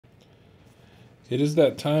It is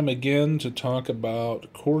that time again to talk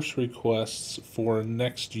about course requests for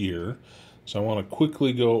next year. So I want to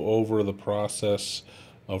quickly go over the process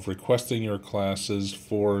of requesting your classes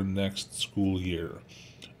for next school year.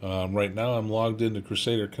 Right now, I'm logged into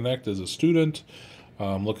Crusader Connect as a student.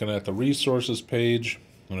 I'm looking at the resources page.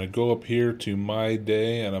 I'm going to go up here to My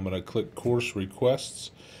Day and I'm going to click Course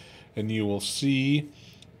Requests, and you will see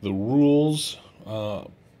the rules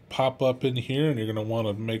pop up in here, and you're going to want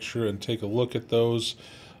to make sure and take a look at those.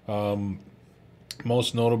 Um,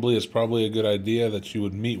 Most notably, it's probably a good idea that you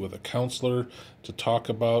would meet with a counselor to talk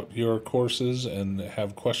about your courses and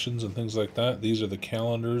have questions and things like that. These are the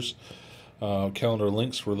calendar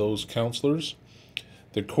links for those counselors.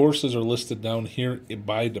 The courses are listed down here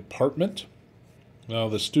by department. Now,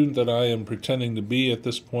 the student that I am pretending to be at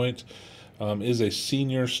this point is a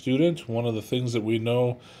senior student. One of the things that we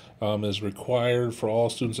know is required for all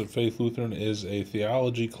students at Faith Lutheran is a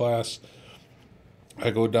theology class. I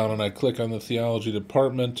go down and I click on the theology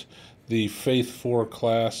department. The Faith 4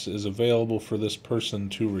 class is available for this person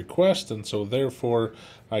to request, and so therefore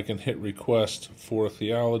I can hit request for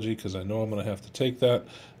theology because I know I'm going to have to take that.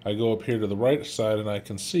 I go up here to the right side and I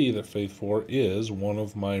can see that Faith 4 is one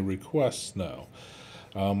of my requests now.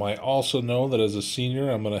 I also know that as a senior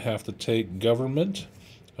I'm going to have to take government.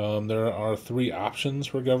 There are three options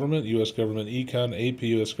for government: U.S. Government Econ, AP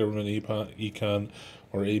U.S. Government Econ,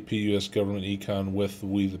 or AP U.S. Government Econ with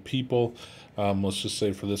We the People. Let's just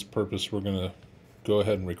say for this purpose we're going to go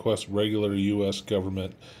ahead and request regular U.S.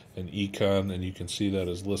 Government and Econ, and you can see that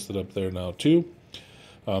is listed up there now too.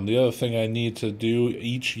 The other thing I need to do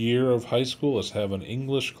each year of high school is have an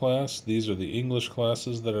English class. These are the English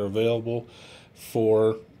classes that are available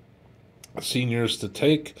for seniors to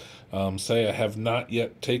take. Say I have not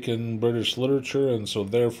yet taken British literature, and so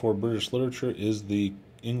therefore British literature is the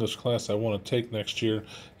English class I want to take next year,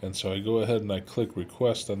 and so I go ahead and I click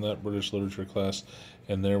request on that British literature class,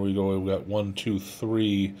 and there we go. We've got 1, 2,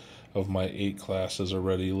 3 of my 8 classes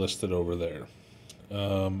already listed over there.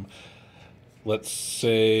 Let's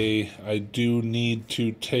say I do need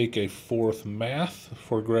to take a fourth math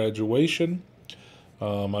for graduation.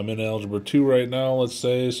 I'm in Algebra 2 right now, let's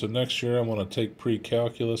say, so next year I want to take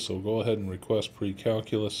pre-calculus, so go ahead and request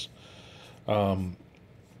pre-calculus.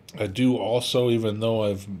 I do also, even though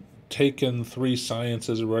I've taken 3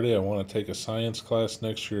 sciences already, I want to take a science class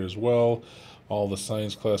next year as well. All the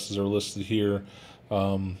science classes are listed here.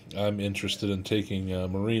 I'm interested in taking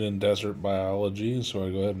marine and desert biology, so I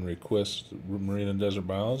go ahead and request marine and desert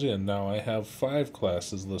biology, and now I have 5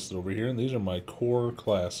 classes listed over here, and these are my core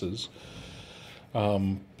classes.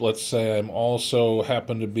 Let's say I'm also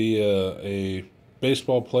happen to be a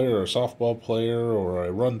baseball player or a softball player, or I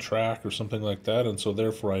run track or something like that, and so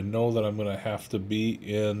therefore I know that I'm going to have to be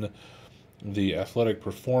in the athletic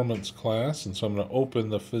performance class, and so I'm going to open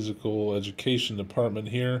the physical education department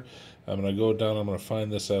here. I'm going to go down, I'm going to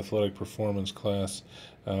find this athletic performance class,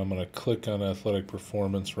 and I'm going to click on athletic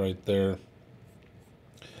performance right there,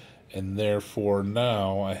 and therefore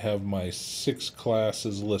now I have my 6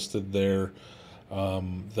 classes listed there.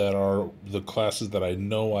 That are the classes that I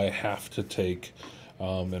know I have to take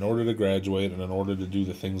in order to graduate and in order to do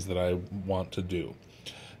the things that I want to do.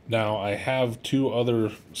 Now, I have 2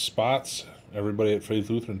 other spots. Everybody at Faith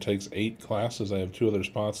Lutheran takes 8 classes. I have 2 other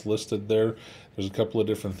spots listed there. There's a couple of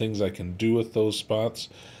different things I can do with those spots,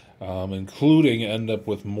 including end up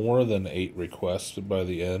with more than 8 requests by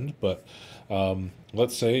the end. But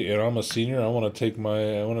let's say, I'm a senior. I want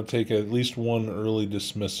to take at least 1 early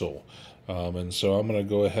dismissal. And so I'm going to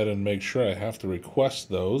go ahead and make sure I have to request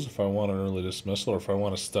those. If I want an early dismissal or if I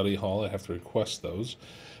want a study hall, I have to request those.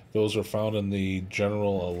 Those are found in the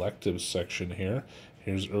general electives section here.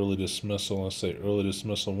 Here's early dismissal. Let's say early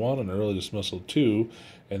dismissal 1 and early dismissal 2.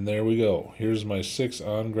 And there we go. Here's my 6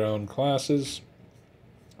 on-ground classes.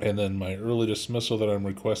 And then my early dismissal that I'm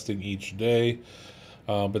requesting each day.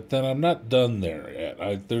 But then I'm not done there yet.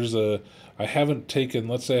 I haven't taken,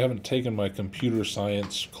 let's say I haven't taken my computer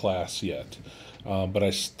science class yet, but I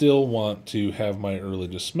still want to have my early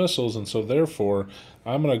dismissals, and so therefore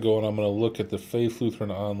I'm going to go and I'm going to look at the Faith Lutheran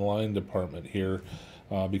Online department here,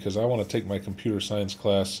 because I want to take my computer science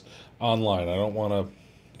class online. I don't want to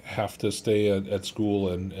have to stay at school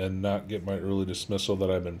and not get my early dismissal that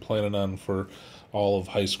I've been planning on for all of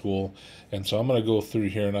high school. And so I'm going to go through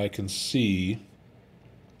here and I can see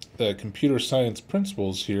that computer science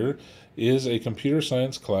principles here is a computer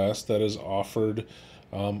science class that is offered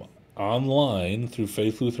online through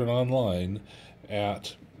Faith Lutheran Online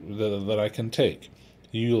that I can take.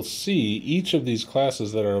 You'll see each of these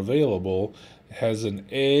classes that are available has an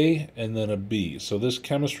A and then a B. So this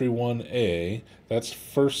Chemistry 1A, that's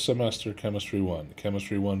first semester Chemistry 1.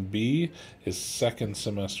 Chemistry 1B is second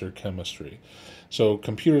semester chemistry. So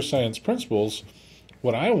computer science principles,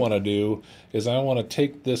 what I want to do is I want to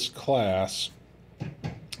take this class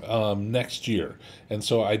next year. And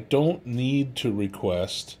so I don't need to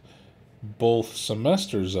request both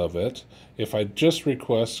semesters of it. If I just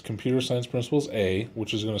request Computer Science Principles A,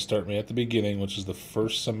 which is going to start me at the beginning, which is the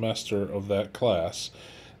first semester of that class,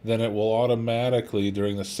 then it will automatically,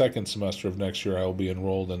 during the second semester of next year, I will be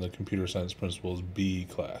enrolled in the Computer Science Principles B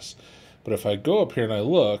class. But if I go up here and I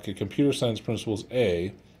look at Computer Science Principles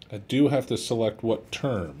A, I do have to select what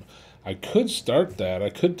term. I could start that. I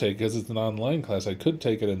could take, because it's an online class, I could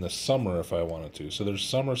take it in the summer if I wanted to. So there's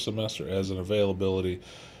summer semester as an availability.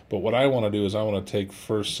 But what I want to do is I want to take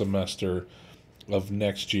first semester of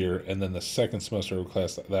next year, and then the second semester of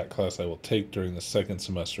class, that class I will take during the second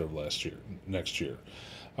semester of next year.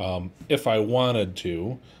 If I wanted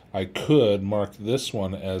to, I could mark this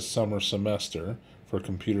one as summer semester for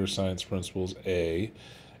Computer Science Principles A,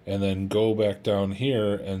 and then go back down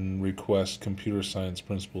here and request Computer Science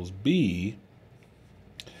Principles B,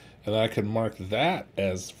 and I could mark that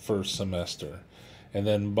as first semester. And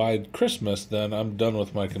then by Christmas, then I'm done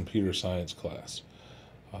with my computer science class,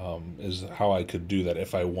 is how I could do that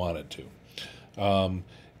if I wanted to.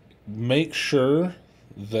 Make sure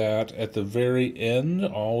that at the very end,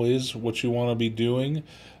 always what you want to be doing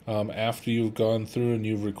after you've gone through and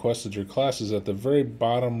you've requested your classes, at the very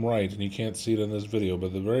bottom right, and you can't see it in this video,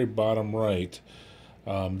 but the very bottom right,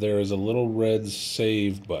 there is a little red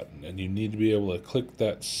save button, and you need to be able to click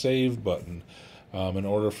that save button in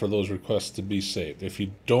order for those requests to be saved. If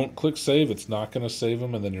you don't click save, it's not going to save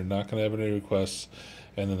them, and then you're not going to have any requests,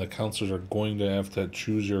 and then the counselors are going to have to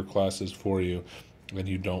choose your classes for you, and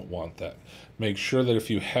you don't want that. Make sure that if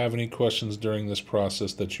you have any questions during this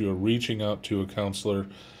process that you are reaching out to a counselor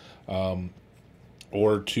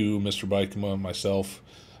or to Mr. Bikema, myself,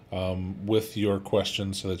 with your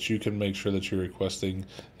questions, so that you can make sure that you're requesting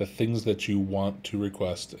the things that you want to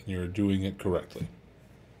request and you're doing it correctly.